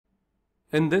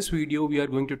In this video, we are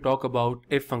going to talk about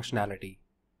if functionality.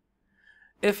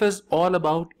 If is all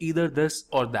about either this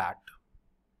or that.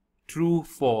 True,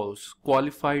 false,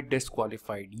 qualified,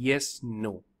 disqualified, yes,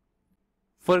 no.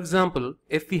 For example,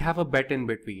 if we have a bet in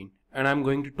between and I'm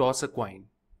going to toss a coin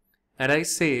and I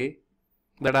say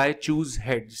that I choose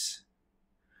heads.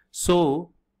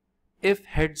 So, if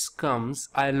heads comes,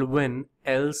 I'll win,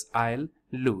 else I'll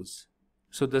lose.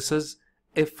 So this is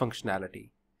if functionality.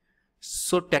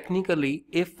 So technically,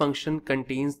 if function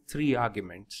contains three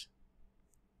arguments: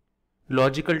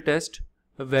 logical test,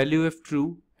 value if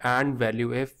true, and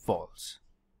value if false.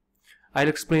 I'll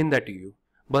explain that to you.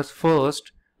 But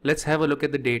first, let's have a look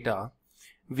at the data.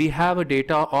 We have a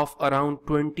data of around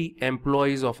 20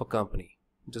 employees of a company.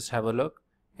 Just have a look.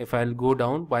 If I'll go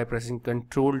down by pressing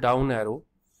Control down arrow.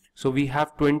 So we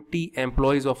have 20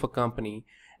 employees of a company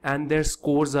and their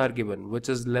scores are given, which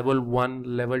is level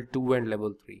 1, level 2 and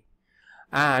level 3.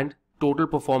 And total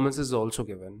performance is also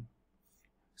given.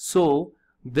 So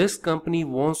this company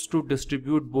wants to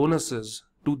distribute bonuses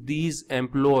to these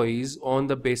employees on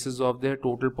the basis of their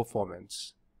total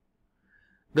performance.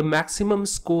 The maximum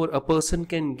score a person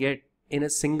can get in a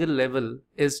single level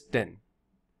is 10.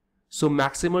 So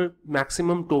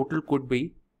maximum total could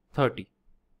be 30.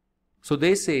 So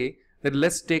they say that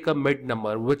let's take a mid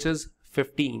number, which is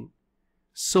 15.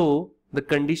 So the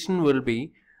condition will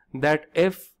be that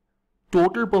if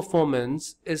total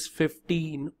performance is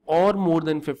 15 or more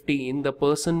than 15, the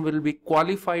person will be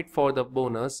qualified for the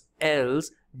bonus,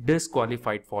 else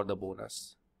disqualified for the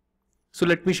bonus. So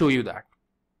let me show you that.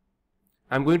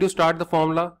 I'm going to start the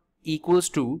formula equals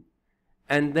to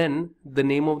and then the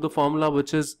name of the formula,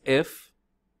 which is if.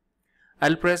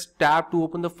 I'll press tab to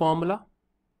open the formula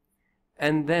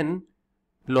and then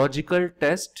logical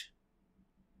test,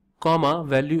 comma,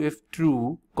 value if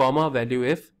true, comma, value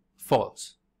if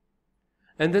false.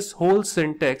 In this whole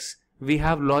syntax, we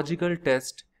have logical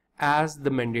test as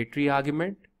the mandatory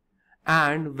argument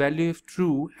and value if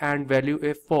true and value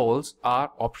if false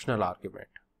are optional argument.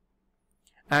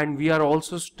 And we are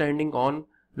also standing on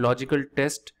logical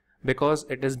test because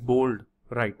it is bold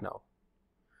right now.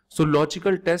 So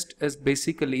logical test is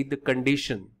basically the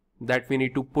condition that we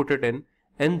need to put it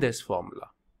in this formula.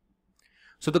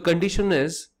 So the condition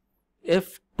is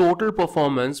if total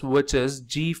performance, which is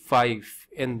G5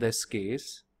 in this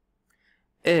case,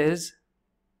 is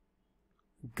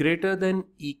greater than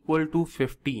equal to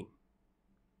 15,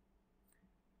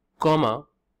 comma.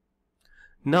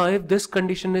 Now if this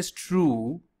condition is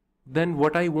true, then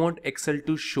what I want Excel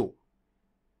to show.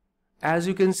 As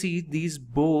you can see, these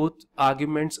both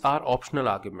arguments are optional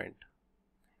argument.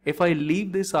 If I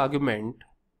leave this argument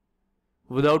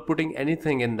without putting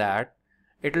anything in that,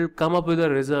 it will come up with a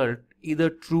result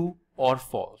either true or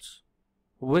false,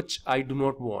 which I do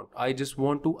not want. I just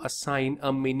want to assign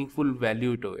a meaningful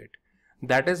value to it.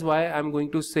 That is why I'm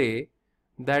going to say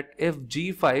that if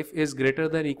G5 is greater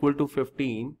than equal to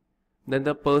 15, then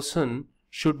the person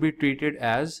should be treated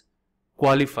as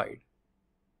qualified.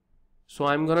 So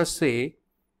I'm gonna say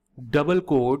double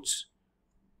quotes,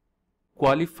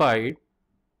 qualified,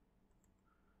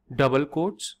 double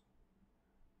quotes.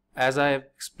 As I have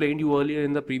explained you earlier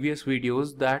in the previous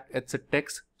videos that it's a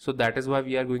text, so that is why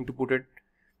we are going to put it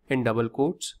in double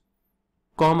quotes,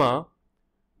 comma,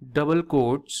 double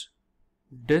quotes,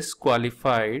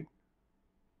 disqualified,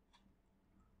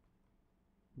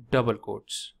 double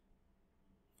quotes.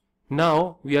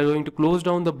 Now we are going to close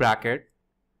down the bracket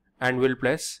and we'll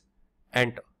press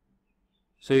enter.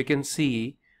 So you can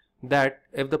see that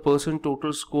if the person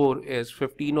total score is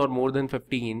 15 or more than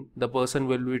 15, the person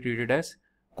will be treated as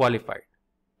qualified.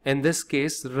 In this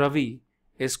case, Ravi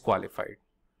is qualified.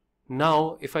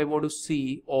 Now if I want to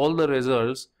see all the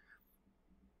results,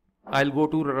 I'll go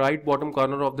to the right bottom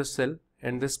corner of the cell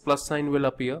and this plus sign will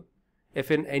appear.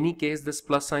 If in any case this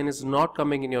plus sign is not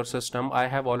coming in your system, I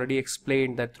have already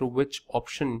explained that through which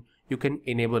option you can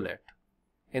enable it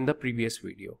in the previous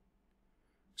video.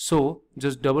 So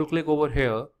just double click over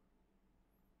here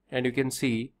and you can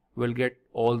see we'll get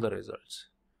all the results.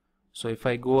 So if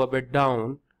I go a bit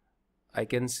down, I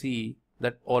can see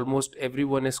that almost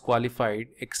everyone is qualified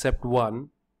except one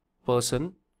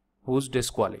person who's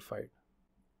disqualified.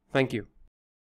 Thank you.